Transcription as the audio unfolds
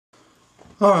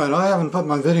Alright, I haven't put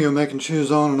my video making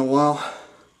shoes on in a while,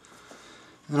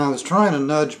 and I was trying to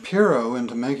nudge Piero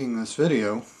into making this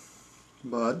video,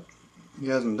 but he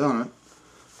hasn't done it.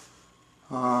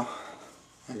 I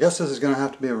guess this is going to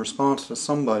have to be a response to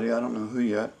somebody, I don't know who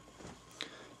yet.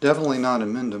 Definitely not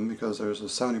Amendum, because there's a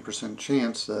 70%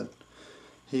 chance that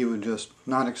he would just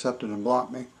not accept it and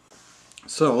block me.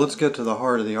 So let's get to the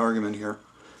heart of the argument here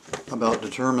about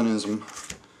determinism.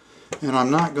 And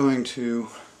I'm not going to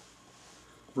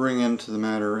bring into the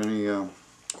matter any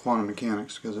quantum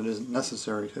mechanics, because it isn't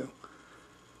necessary to.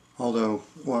 Although,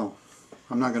 well,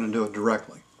 I'm not going to do it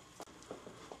directly.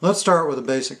 Let's start with a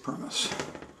basic premise.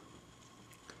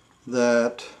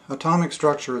 That atomic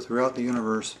structure throughout the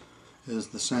universe is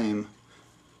the same,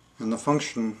 and the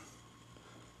function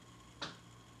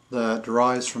that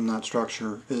derives from that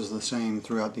structure is the same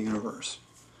throughout the universe.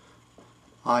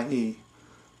 I.e.,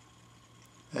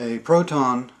 a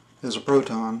proton is a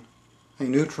proton, a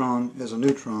neutron is a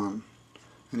neutron,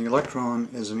 an electron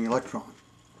is an electron.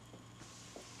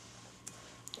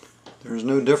 There is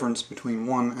no difference between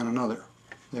one and another.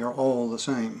 They are all the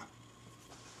same.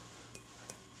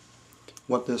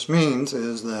 What this means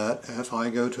is that if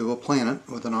I go to a planet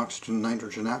with an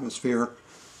oxygen-nitrogen atmosphere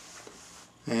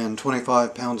and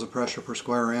 25 pounds of pressure per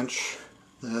square inch,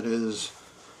 that is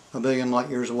a billion light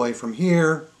years away from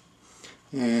here,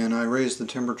 and I raise the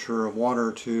temperature of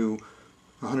water to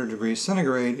 100 degrees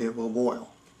centigrade, it will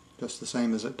boil, just the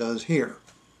same as it does here.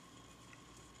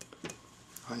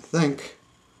 I think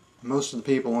most of the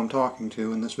people I'm talking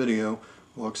to in this video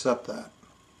will accept that.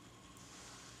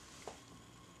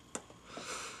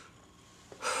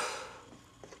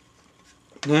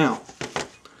 Now,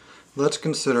 let's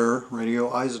consider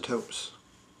radioisotopes.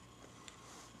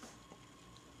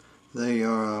 They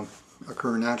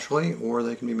occur naturally, or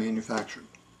they can be manufactured.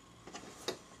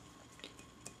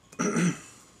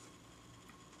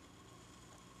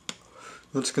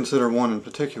 Let's consider one in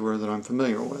particular that I'm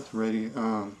familiar with,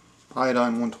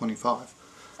 iodine-125.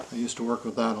 I used to work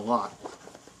with that a lot.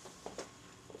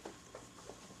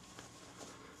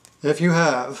 If you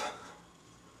have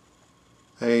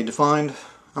a defined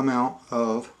amount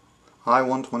of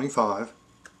I-125,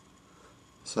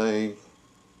 say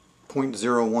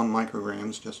 0.01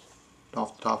 micrograms, just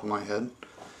off the top of my head,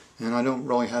 and I don't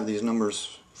really have these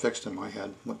numbers fixed in my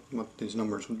head, what these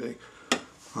numbers would be,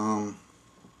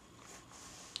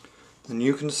 then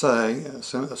you can say,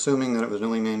 assuming that it was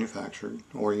newly manufactured,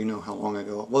 or you know how long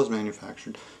ago it was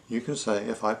manufactured, you can say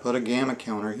if I put a gamma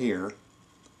counter here,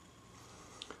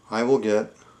 I will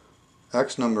get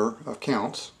X number of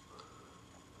counts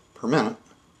per minute,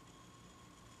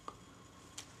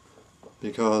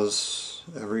 because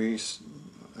every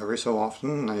so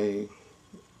often an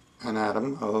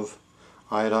atom of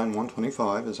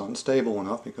iodine-125 is unstable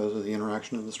enough because of the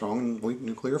interaction of the strong and weak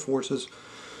nuclear forces,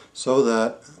 so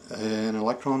that an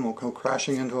electron will go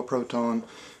crashing into a proton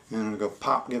and it'll go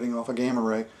pop, giving off a gamma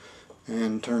ray,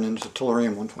 and turn into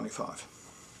tellurium-125.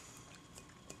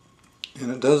 And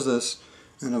it does this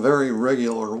in a very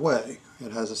regular way.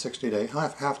 It has a 60-day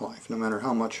half-life. No matter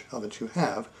how much of it you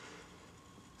have,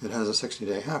 it has a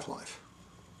 60-day half-life.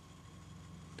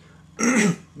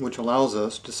 Which allows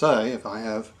us to say, if I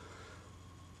have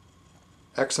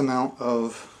X amount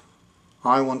of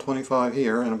I-125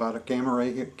 here and about a gamma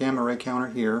ray counter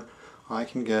here, I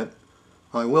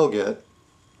will get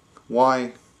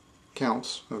Y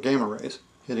counts of gamma rays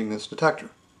hitting this detector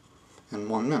in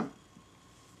 1 minute.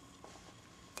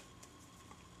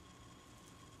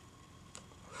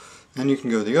 And you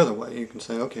can go the other way. You can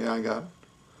say, okay, I got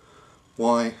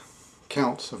Y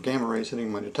counts of gamma rays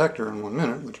hitting my detector in 1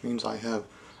 minute, which means I have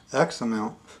X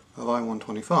amount of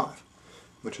I-125,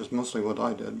 which is mostly what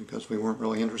I did, because we weren't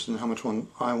really interested in how much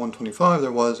I-125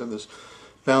 there was. It was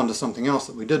bound to something else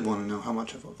that we did want to know how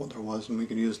much of it there was, and we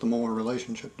could use the molar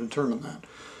relationship to determine that.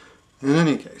 In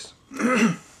any case,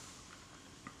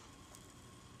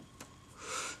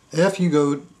 if you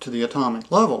go to the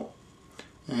atomic level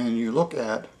and you look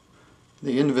at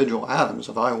the individual atoms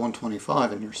of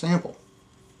I-125 in your sample,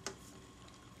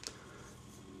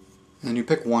 and you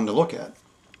pick one to look at,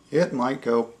 it might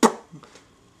go,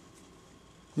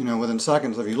 you know, within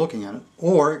seconds of you looking at it,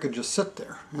 or it could just sit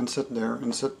there and sit there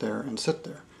and sit there and sit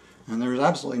there, and there's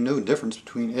absolutely no difference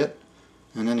between it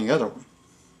and any other one.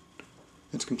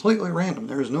 It's completely random.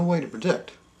 There is no way to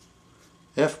predict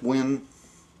when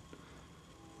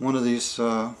one of these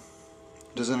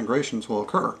disintegrations will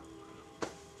occur.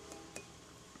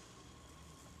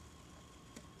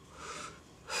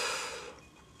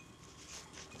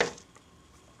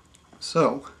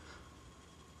 So,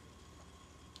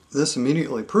 this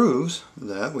immediately proves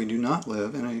that we do not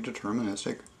live in a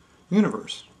deterministic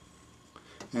universe.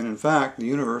 And in fact, the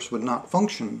universe would not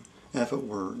function if it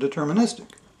were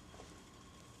deterministic.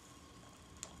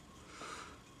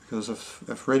 Because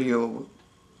if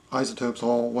radioisotopes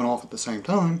all went off at the same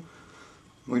time,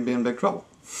 we'd be in big trouble.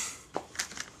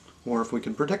 Or if we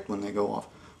could predict when they go off,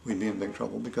 we'd be in big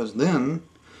trouble. Because then,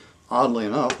 oddly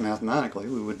enough, mathematically,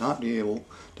 we would not be able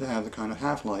to have the kind of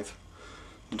half-life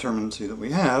determinacy that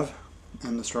we have,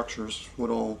 and the structures would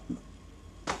all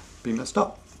be messed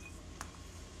up.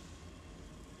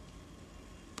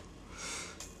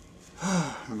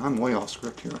 And I'm way off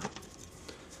script here.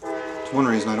 It's one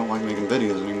reason I don't like making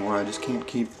videos anymore. I just can't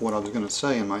keep what I was going to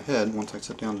say in my head once I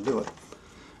sit down to do it.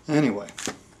 Anyway.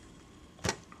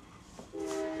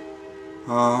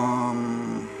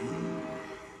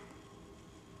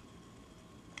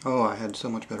 Oh, I had so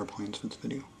much better plans for this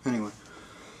video. Anyway.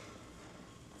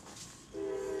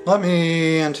 Let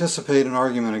me anticipate an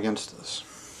argument against this.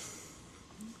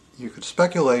 You could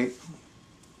speculate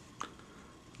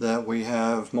that we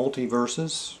have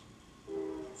multiverses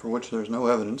for which there's no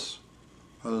evidence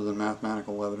other than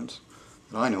mathematical evidence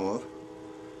that I know of,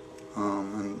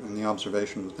 and the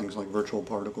observation of things like virtual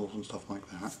particles and stuff like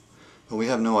that. But we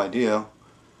have no idea,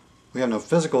 we have no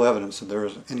physical evidence that there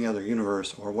is any other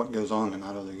universe or what goes on in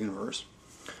that other universe.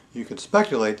 You could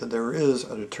speculate that there is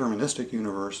a deterministic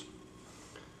universe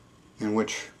in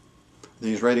which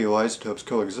these radioisotopes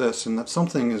coexist, and that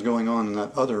something is going on in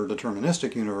that other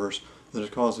deterministic universe that is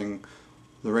causing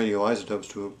the radioisotopes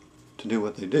to do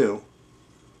what they do.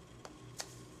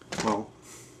 Well,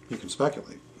 you can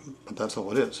speculate, but that's all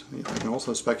it is. You can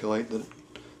also speculate that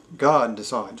God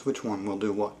decides which one will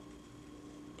do what.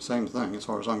 Same thing as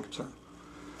far as I'm concerned.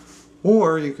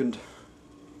 Or you could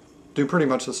do pretty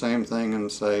much the same thing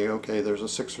and say, okay, there's a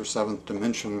 6th or 7th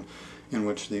dimension in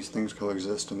which these things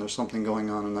coexist, and there's something going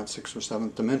on in that 6th or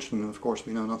 7th dimension, and of course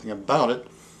we know nothing about it,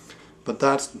 but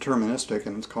that's deterministic,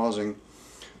 and it's causing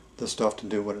the stuff to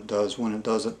do what it does when it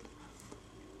does it.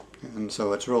 And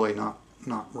so it's really not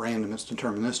random, it's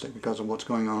deterministic because of what's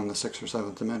going on in the 6th or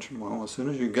 7th dimension. Well, as soon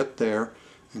as you get there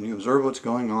and you observe what's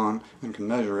going on and can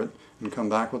measure it and come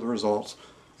back with the results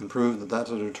and prove that that's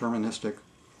a deterministic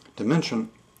dimension,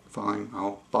 fine,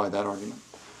 I'll buy that argument.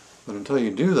 But until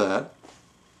you do that,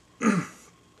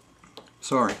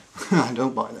 sorry, I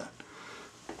don't buy that.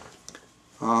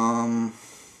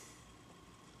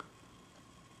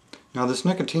 Now this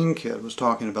nicotine kid was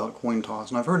talking about coin toss,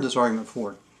 and I've heard this argument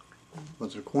before.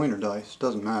 Was it a coin or dice?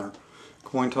 Doesn't matter.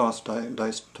 Coin toss,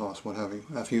 dice toss, what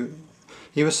have you.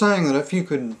 He was saying that if you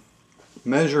could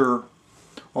measure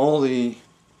all the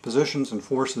positions and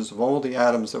forces of all the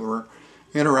atoms that were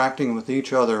interacting with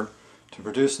each other to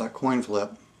produce that coin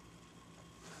flip,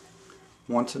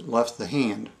 once it left the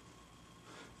hand,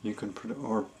 you could,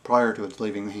 or prior to its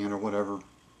leaving the hand or whatever,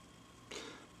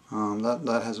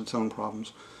 that has its own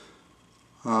problems.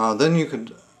 Then you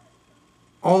could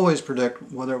always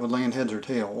predict whether it would land heads or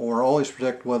tail, or always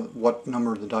predict what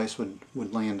number the dice would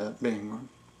land at being, or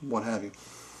what have you.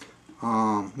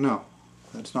 No,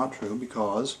 that's not true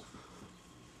because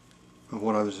of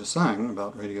what I was just saying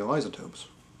about radioisotopes.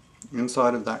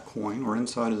 Inside of that coin, or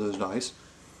inside of those dice,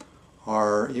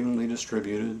 are evenly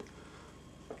distributed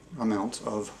amounts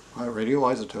of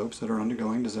radioisotopes that are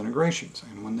undergoing disintegrations.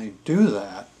 And when they do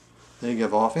that, they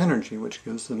give off energy, which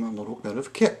gives them a little bit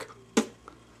of kick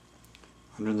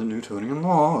under the Newtonian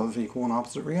law of equal and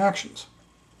opposite reactions.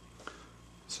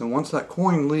 So once that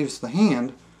coin leaves the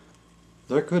hand,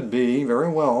 there could be very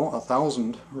well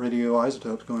 1,000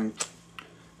 radioisotopes going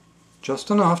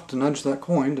just enough to nudge that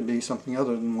coin to be something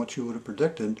other than what you would have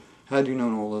predicted had you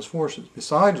known all those forces.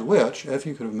 Besides which, if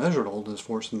you could have measured all those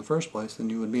forces in the first place, then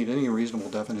you would meet any reasonable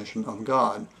definition of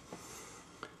God.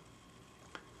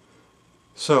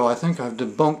 So I think I've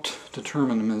debunked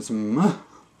determinism,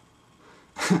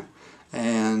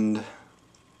 and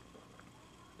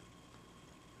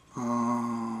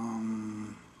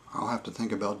I'll have to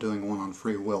think about doing one on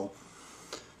free will.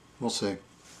 We'll see.